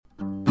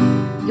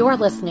You're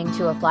listening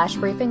to a flash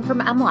briefing from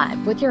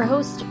MLive with your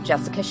host,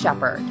 Jessica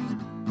Shepard.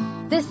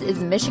 This is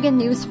Michigan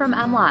News from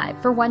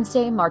MLive for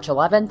Wednesday, March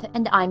 11th,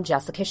 and I'm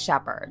Jessica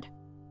Shepard.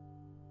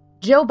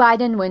 Joe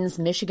Biden wins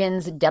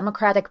Michigan's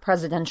Democratic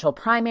presidential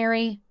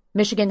primary.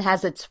 Michigan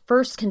has its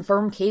first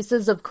confirmed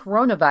cases of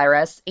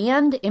coronavirus,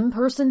 and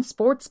in-person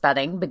sports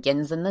betting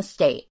begins in the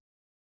state.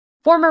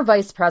 Former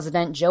Vice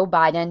President Joe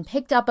Biden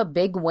picked up a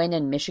big win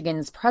in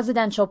Michigan's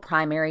presidential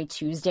primary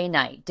Tuesday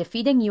night,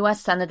 defeating U.S.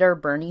 Senator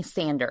Bernie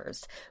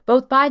Sanders.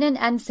 Both Biden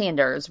and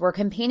Sanders were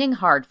campaigning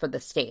hard for the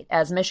state,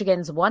 as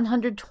Michigan's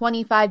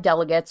 125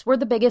 delegates were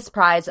the biggest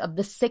prize of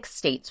the 6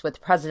 states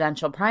with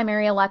presidential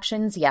primary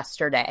elections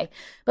yesterday.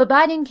 But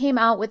Biden came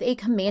out with a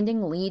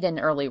commanding lead in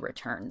early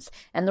returns,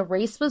 and the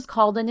race was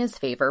called in his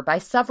favor by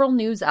several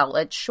news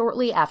outlets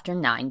shortly after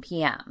 9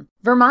 p.m.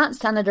 Vermont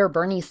Senator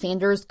Bernie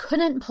Sanders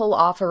couldn't pull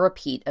off a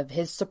repeat of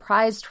his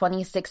surprise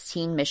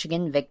 2016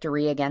 Michigan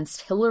victory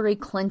against Hillary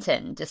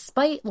Clinton,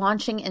 despite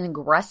launching an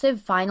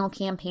aggressive final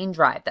campaign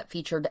drive that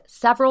featured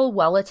several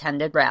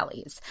well-attended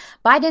rallies.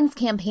 Biden's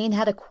campaign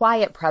had a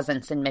quiet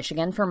presence in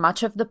Michigan for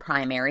much of the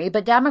primary,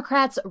 but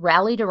Democrats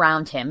rallied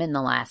around him in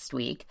the last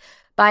week.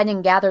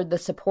 Biden gathered the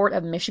support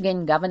of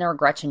Michigan Governor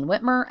Gretchen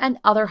Whitmer and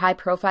other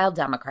high-profile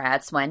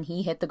Democrats when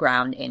he hit the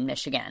ground in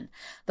Michigan.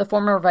 The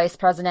former vice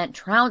president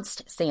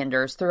trounced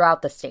Sanders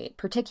throughout the state,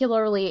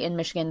 particularly in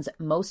Michigan's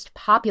most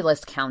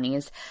populous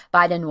counties.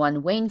 Biden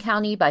won Wayne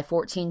County by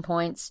 14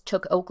 points,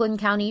 took Oakland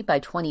County by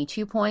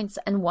 22 points,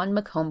 and won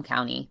Macomb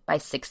County by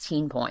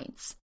 16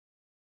 points.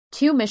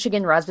 2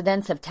 Michigan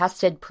residents have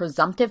tested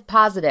presumptive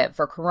positive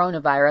for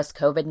coronavirus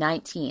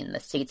COVID-19,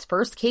 the state's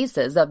first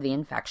cases of the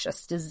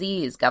infectious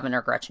disease,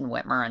 Governor Gretchen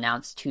Whitmer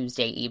announced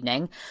Tuesday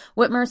evening.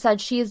 Whitmer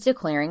said she is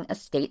declaring a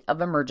state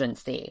of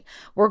emergency.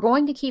 "We're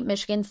going to keep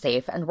Michigan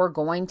safe, and we're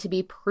going to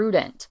be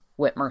prudent,"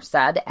 Whitmer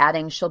said,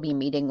 adding she'll be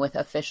meeting with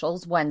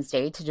officials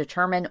Wednesday to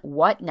determine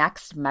what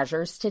next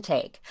measures to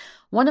take.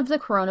 One of the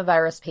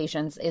coronavirus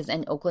patients is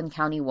an Oakland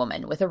County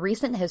woman with a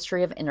recent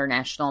history of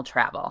international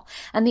travel,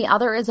 and the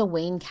other is a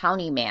Wayne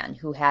County man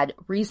who had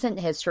recent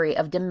history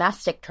of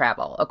domestic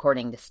travel,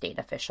 according to state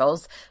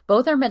officials.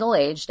 Both are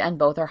middle-aged and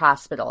both are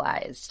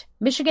hospitalized.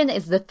 Michigan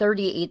is the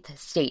 38th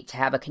state to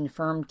have a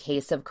confirmed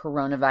case of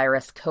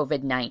coronavirus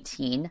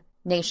COVID-19.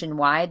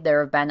 Nationwide,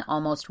 there have been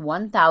almost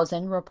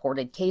 1,000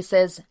 reported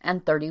cases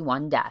and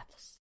 31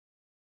 deaths.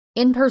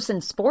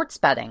 In-person sports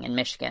betting in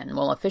Michigan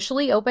will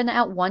officially open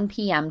at 1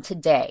 p.m.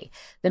 today.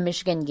 The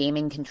Michigan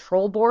Gaming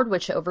Control Board,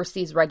 which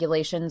oversees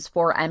regulations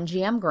for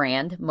MGM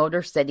Grand,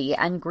 Motor City,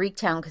 and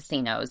Greektown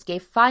casinos,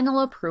 gave final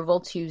approval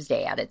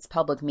Tuesday at its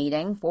public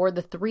meeting for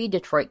the 3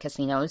 Detroit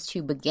casinos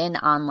to begin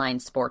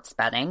online sports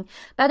betting.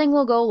 Betting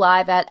will go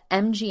live at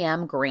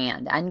MGM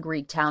Grand and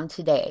Greektown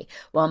today,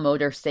 while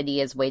Motor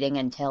City is waiting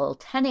until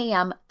 10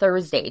 a.m.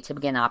 Thursday to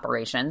begin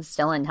operations,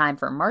 still in time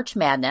for March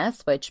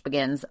Madness, which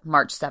begins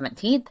March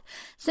 17th.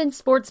 Since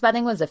sports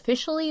betting was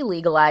officially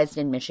legalized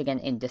in Michigan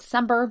in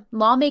December,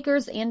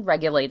 lawmakers and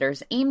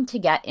regulators aimed to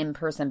get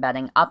in-person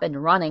betting up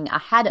and running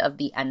ahead of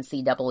the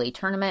NCAA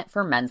tournament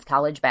for men's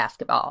college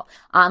basketball.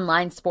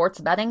 Online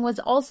sports betting was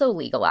also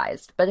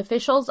legalized, but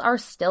officials are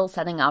still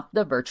setting up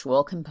the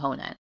virtual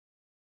component.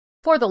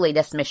 For the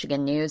latest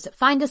Michigan news,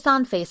 find us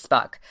on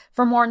Facebook.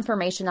 For more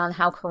information on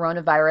how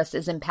coronavirus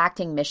is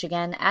impacting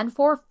Michigan and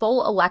for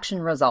full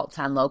election results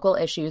on local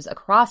issues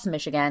across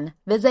Michigan,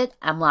 visit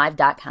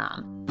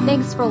mlive.com.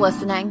 Thanks for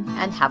listening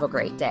and have a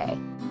great day.